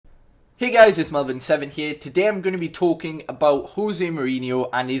Hey guys, it's Melvin7 here. Today I'm going to be talking about Jose Mourinho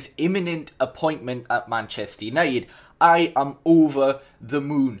and his imminent appointment at Manchester United. I am over the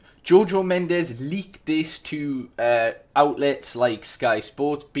moon. Jojo Mendes leaked this to outlets like Sky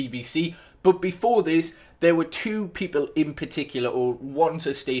Sports, BBC, but before this there were two people in particular, or one's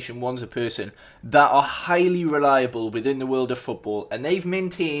a station, one's a person, that are highly reliable within the world of football, and they've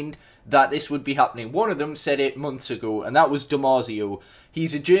maintained that this would be happening. One of them said it months ago, and that was Damasio.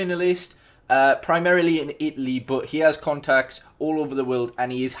 He's a journalist, primarily in Italy, but he has contacts all over the world,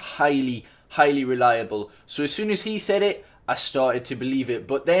 and he is highly reliable. So as soon as he said it, I started to believe it.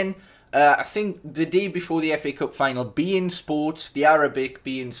 But then, I think the day before the FA Cup final, beIN Sports, the Arabic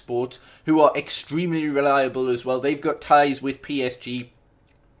beIN Sports, who are extremely reliable as well, they've got ties with PSG.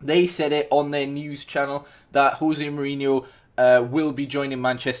 They said it on their news channel that Jose Mourinho will be joining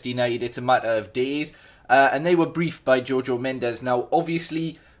Manchester United. It's a matter of days. And they were briefed by Jojo Mendes. Now,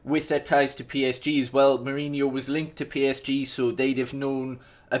 obviously, with their ties to PSG as well, Mourinho was linked to PSG, so they'd have known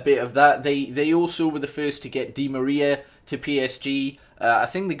a bit of that. They also were the first to get Di Maria to PSG. I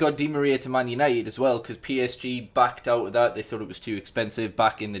think they got Di Maria to Man United as well, because PSG backed out of that. They thought it was too expensive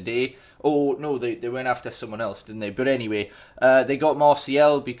back in the day. Oh, no, they went after someone else, didn't they? But anyway, they got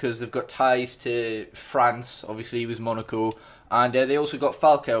Martial because they've got ties to France. Obviously, he was Monaco. And they also got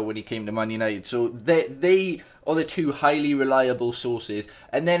Falcao when he came to Man United. So they are the two highly reliable sources.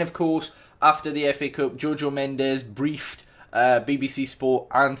 And then, of course, after the FA Cup, Jojo Mendes briefed BBC Sport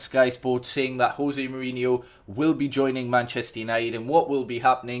and Sky Sports saying that Jose Mourinho will be joining Manchester United. And what will be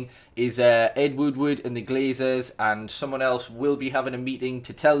happening is Ed Woodward and the Glazers and someone else will be having a meeting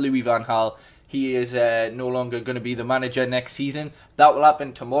to tell Louis van Gaal he is no longer going to be the manager next season. That will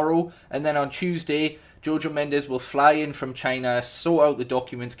happen tomorrow. And then on Tuesday, Jojo Mendes will fly in from China, sort out the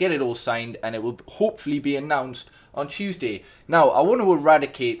documents, get it all signed, and it will hopefully be announced on Tuesday. Now, I want to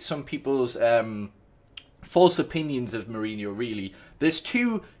eradicate some people's false opinions of Mourinho, really. There's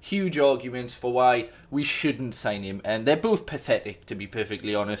two huge arguments for why we shouldn't sign him, and they're both pathetic, to be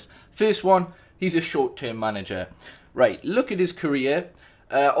perfectly honest. First one, he's a short-term manager. Right, look at his career.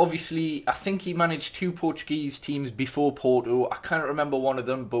 Obviously, I think he managed two Portuguese teams before Porto. I can't remember one of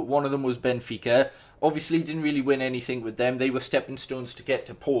them, but one of them was Benfica. Obviously, didn't really win anything with them. They were stepping stones to get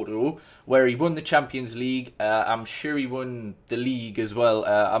to Porto, where he won the Champions League. I'm sure he won the league as well.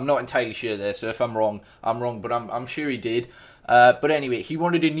 I'm not entirely sure there, so if I'm wrong, I'm wrong, but I'm sure he did. But anyway, he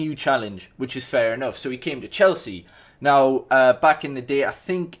wanted a new challenge, which is fair enough. So he came to Chelsea. Now, back in the day, I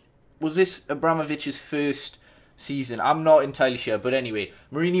think, was this Abramovich's first season? I'm not entirely sure, but anyway,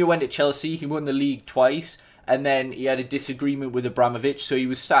 Mourinho went to Chelsea. He won the league twice, and then he had a disagreement with Abramovich, so he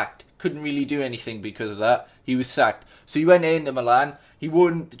was sacked. Couldn't really do anything because of that. He was sacked. So he went into Milan. He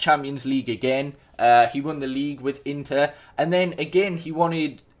won the Champions League again. He won the league with Inter. And then again, he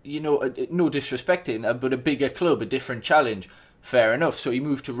wanted, no disrespecting, but a bigger club, a different challenge. Fair enough. So he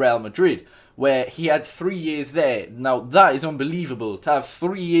moved to Real Madrid, where he had 3 years there. Now, that is unbelievable, to have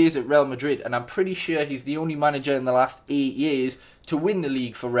 3 years at Real Madrid. And I'm pretty sure he's the only manager in the last 8 years to win the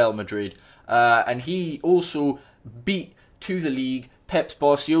league for Real Madrid. And he also beat to the league Pep's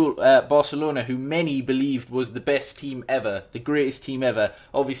Barcelona, who many believed was the best team ever, the greatest team ever.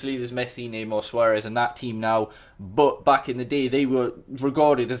 Obviously, there's Messi, Neymar, Suarez and that team now, but back in the day, they were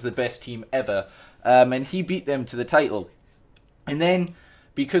regarded as the best team ever, and he beat them to the title. And then,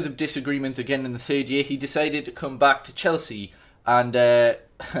 because of disagreements again in the third year, he decided to come back to Chelsea, and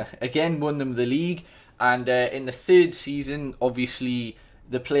again won them the league, and in the third season, obviously,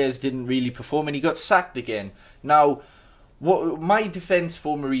 the players didn't really perform, and he got sacked again. Now, what my defence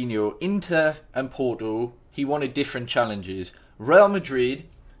for Mourinho, Inter and Porto, he wanted different challenges. Real Madrid,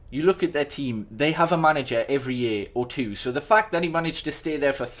 you look at their team, they have a manager every year or two. So the fact that he managed to stay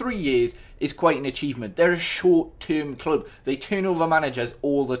there for 3 years is quite an achievement. They're a short-term club. They turn over managers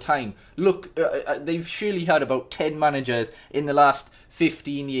all the time. Look, they've surely had about 10 managers in the last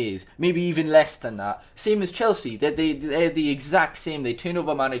 15 years, maybe even less than that. Same as Chelsea, they're the exact same. They turn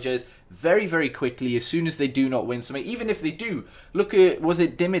over managers very quickly as soon as they do not win something. Even if they do, look at, was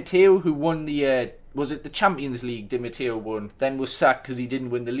it Di Matteo who won the, was it the Champions League Di Matteo won, then was sacked because he didn't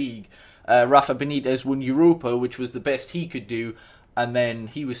win the league. Rafa Benitez won Europa, which was the best he could do, and then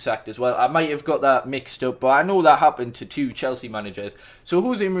he was sacked as well. I might have got that mixed up, but I know that happened to two Chelsea managers. So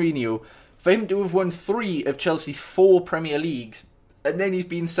Jose Mourinho, for him to have won 3 of Chelsea's 4 Premier Leagues, and then he's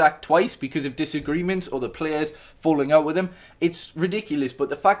been sacked twice because of disagreements or the players falling out with him, it's ridiculous. But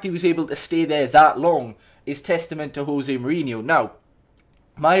the fact he was able to stay there that long is testament to Jose Mourinho. Now,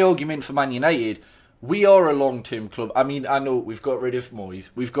 my argument for Man United we are a long-term club. I mean, I know we've got rid of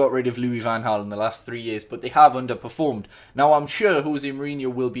Moyes, we've got rid of Louis van Gaal in the last 3 years, but they have underperformed. Now, I'm sure Jose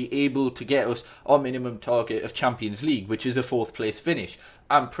Mourinho will be able to get us our minimum target of Champions League, which is a 4th place finish.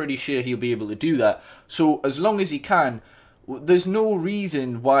 I'm pretty sure he'll be able to do that. So, as long as he can, there's no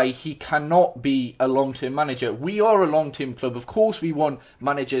reason why he cannot be a long-term manager. We are a long-term club. Of course, we want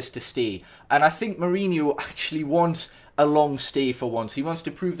managers to stay. And I think Mourinho actually wants a long stay for once. He wants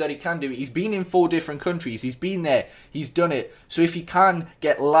to prove that he can do it. He's been in 4 different countries. He's been there. He's done it. So if he can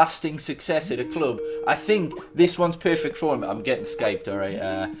get lasting success at a club, I think this one's perfect for him. I'm getting Skyped,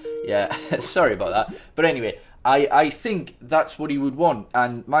 alright. Yeah, sorry about that. But anyway, I think that's what he would want.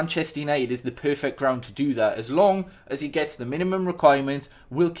 And Manchester United is the perfect ground to do that. As long as he gets the minimum requirements,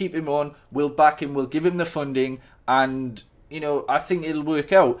 we'll keep him on. We'll back him. We'll give him the funding. And, you know, I think it'll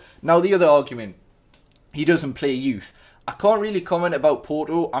work out. Now, the other argument, he doesn't play youth. I can't really comment about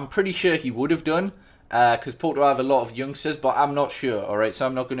Porto. I'm pretty sure he would have done, because Porto have a lot of youngsters, but I'm not sure, alright? So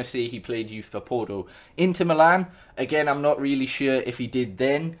I'm not going to say he played youth for Porto. Inter Milan, again, I'm not really sure if he did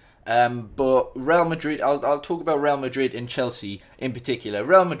then, but Real Madrid, I'll talk about Real Madrid and Chelsea in particular.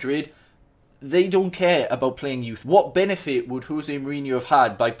 Real Madrid, they don't care about playing youth. What benefit would Jose Mourinho have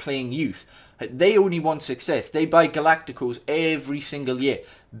had by playing youth? They only want success. They buy Galacticos every single year.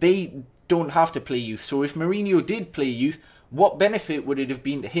 They don't have to play youth. So if Mourinho did play youth, what benefit would it have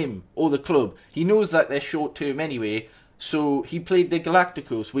been to him or the club? He knows that they're short term anyway, so he played the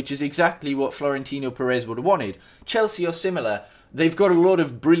Galacticos, which is exactly what Florentino Perez would have wanted. Chelsea are similar. They've got a lot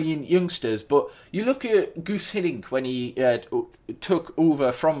of brilliant youngsters, but you look at Guus Hiddink when he took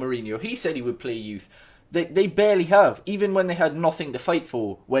over from Mourinho. He said he would play youth. They barely have, even when they had nothing to fight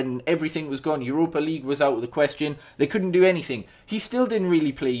for, when everything was gone. Europa League was out of the question, they couldn't do anything. He still didn't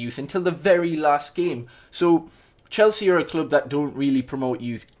really play youth until the very last game. So Chelsea are a club that don't really promote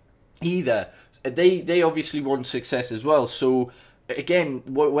youth either. They obviously want success as well. So again,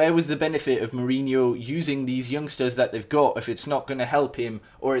 where was the benefit of Mourinho using these youngsters that they've got if it's not going to help him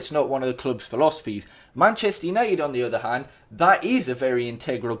or it's not one of the club's philosophies? Manchester United, on the other hand, that is a very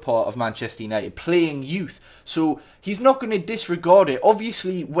integral part of Manchester United, playing youth. So he's not going to disregard it.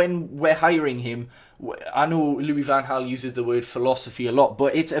 Obviously, when we're hiring him, I know Louis van Gaal uses the word philosophy a lot,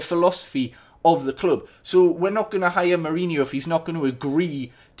 but it's a philosophy of the club. So we're not going to hire Mourinho if he's not going to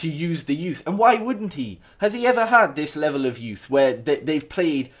agree to use the youth. And why wouldn't he? Has he ever had this level of youth where they've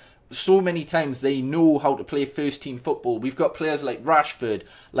played so many times, they know how to play first team football? We've got players like Rashford,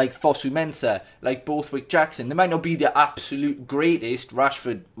 like Fosu Mensah, like Borthwick Jackson. They might not be the absolute greatest,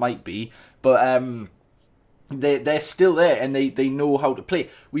 Rashford might be, but they're still there and they know how to play.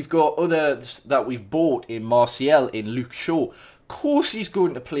 We've got others that we've bought in Martial, in Luke Shaw. Of course he's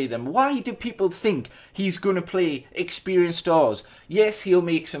going to play them. Why do people think he's going to play experienced stars? Yes, he'll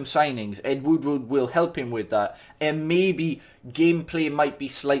make some signings. Ed Woodward will help him with that. And maybe gameplay might be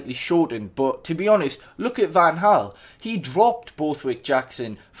slightly shortened. But to be honest, look at Van Gaal. He dropped Borthwick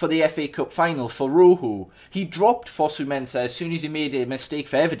Jackson for the FA Cup final for Rojo. He dropped Fosu Mensah as soon as he made a mistake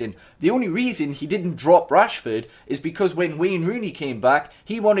for Everton. The only reason he didn't drop Rashford is because when Wayne Rooney came back,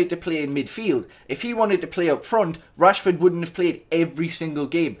 he wanted to play in midfield. If he wanted to play up front, Rashford wouldn't have played every single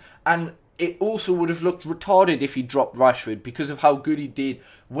game. And it also would have looked retarded if he dropped Rashford because of how good he did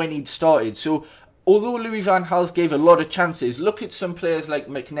when he'd started. So although Louis van Gaal gave a lot of chances, look at some players like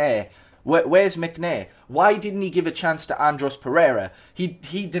McNair. Where's McNair? Why didn't he give a chance to Andros Pereira? He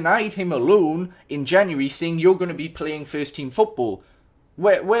denied him a loan in January, saying you're going to be playing first team football.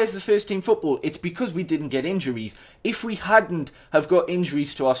 Where's the first team football? It's because we didn't get injuries. If we hadn't have got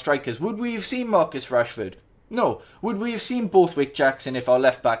injuries to our strikers, would we have seen Marcus Rashford? No. Would we have seen Borthwick Jackson if our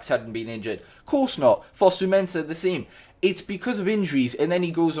left backs hadn't been injured? Of course not. Fosu Mensah the same. It's because of injuries. And then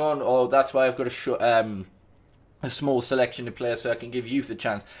he goes on, oh, that's why I've got a small selection of players so I can give youth a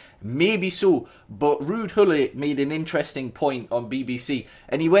chance. Maybe so, but Ruud Gullit made an interesting point on BBC,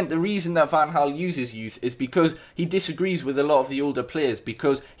 and he went, the reason that Van Gaal uses youth is because he disagrees with a lot of the older players,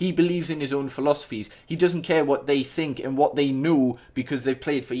 because he believes in his own philosophies. He doesn't care what they think and what they know because they've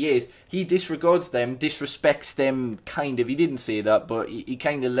played for years. He disregards them, disrespects them, kind of. He didn't say that, but he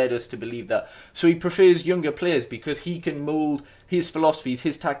kind of led us to believe that. So he prefers younger players because he can mould his philosophies,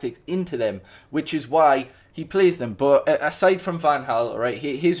 his tactics into them, which is why he plays them. But aside from Van Gaal, right,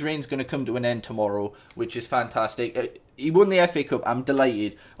 his reign's going to come to an end tomorrow, which is fantastic. He won the FA Cup. I'm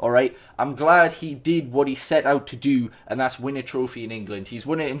delighted, all right? I'm glad he did what he set out to do, and that's win a trophy in England. He's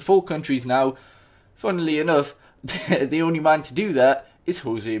won it in 4 countries now. Funnily enough, the only man to do that is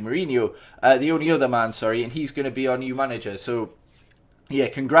Jose Mourinho. The only other man, sorry, and he's going to be our new manager. So, yeah,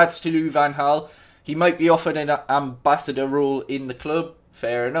 congrats to Louis van Gaal. He might be offered an ambassador role in the club.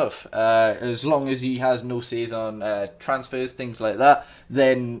 fair enough. As long as he has no says on transfers, things like that,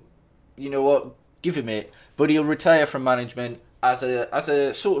 then you know what, give him it. But he'll retire from management as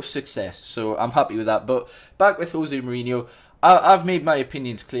a sort of success. So I'm happy with that. But back with Jose Mourinho. I've made my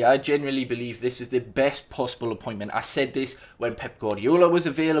opinions clear. I genuinely believe this is the best possible appointment. I said this when Pep Guardiola was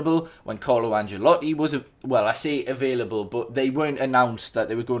available, when Carlo Ancelotti was, well, I say available, but they weren't announced that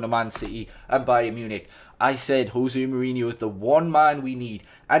they were going to Man City and Bayern Munich. I said Jose Mourinho is the one man we need,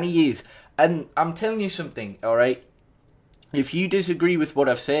 and he is. And I'm telling you something, alright? If you disagree with what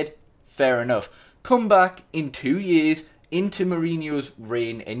I've said, fair enough. Come back in 2 years into Mourinho's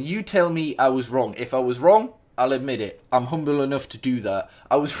reign and you tell me I was wrong. If I was wrong, I'll admit it. I'm humble enough to do that.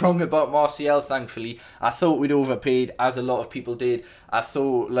 I was wrong about Martial, thankfully. I thought we'd overpaid, as a lot of people did. I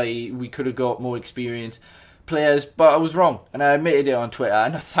thought like we could have got more experienced players, but I was wrong. And I admitted it on Twitter.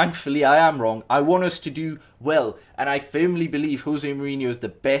 And thankfully, I am wrong. I want us to do well. And I firmly believe Jose Mourinho is the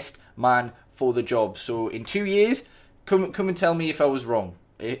best man for the job. So in 2 years, come and tell me if I was wrong.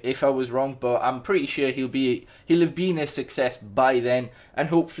 If I was wrong, but I'm pretty sure he'll have been a success by then, and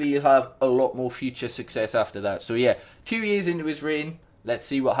hopefully he'll have a lot more future success after that. So yeah, 2 years into his reign, let's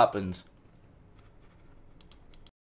see what happens.